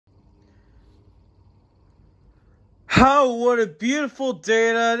What a beautiful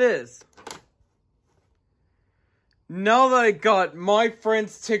day that is. Now that I got My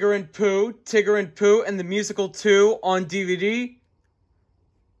Friends Tigger and Pooh, and the Musical 2 on DVD,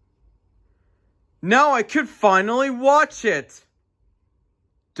 now I could finally watch it.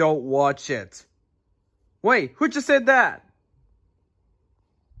 Don't watch it. Wait, who just said that?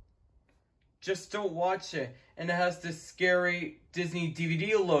 Just don't watch it. And it has this scary Disney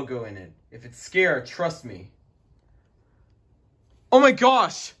DVD logo in it. If it's scared, trust me. Oh my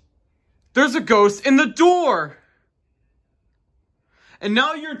gosh! There's a ghost in the door! And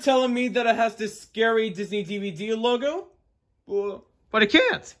now you're telling me that it has this scary Disney DVD logo? But I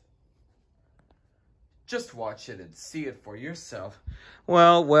can't. Just watch it and see it for yourself.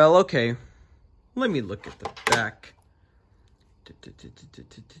 Well, okay. Let me look at the back.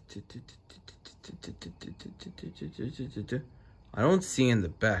 I don't see in the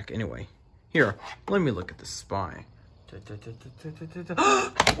back anyway. Here, let me look at the spine.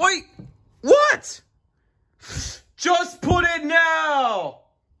 Wait! What? Just put it now!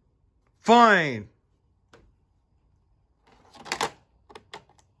 Fine.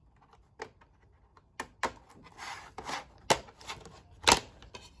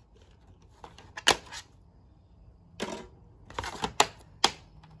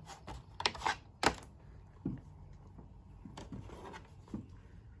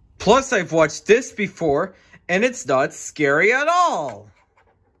 Plus, I've watched this before, and it's not scary at all.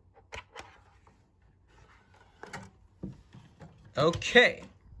 Okay.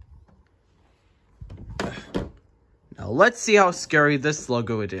 Now, let's see how scary this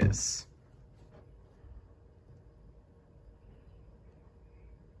logo it is.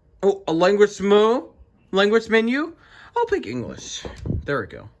 Oh, a language menu? I'll pick English. There we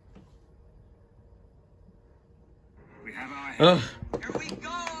go. We have our Ugh. Here we go!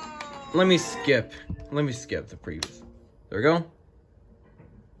 Let me skip the previous. There we go.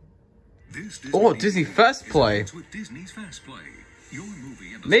 Oh, Disney Fast Play.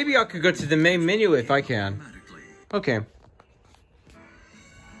 Maybe I could go to the main menu if I can. Okay.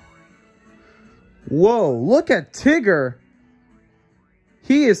 Whoa, look at Tigger.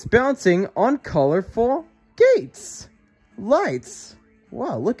 He is bouncing on colorful gates. Lights.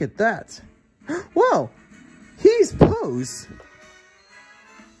 Wow, look at that. Whoa, he's posed.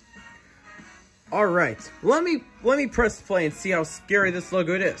 All right, let me press play and see how scary this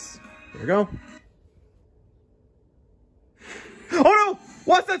logo it is. Here we go. Oh no!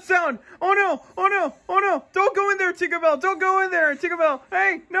 What's that sound? Oh no! Oh no! Oh no! Don't go in there, Tinkerbell! Don't go in there, Tinkerbell!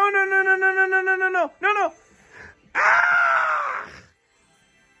 Hey! No! No! No! No! No! No! No! No! No! No! No! No! Ah!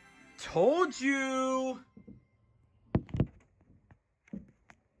 Told you.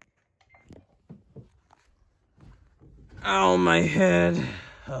 Ow, my head.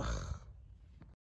 Ugh.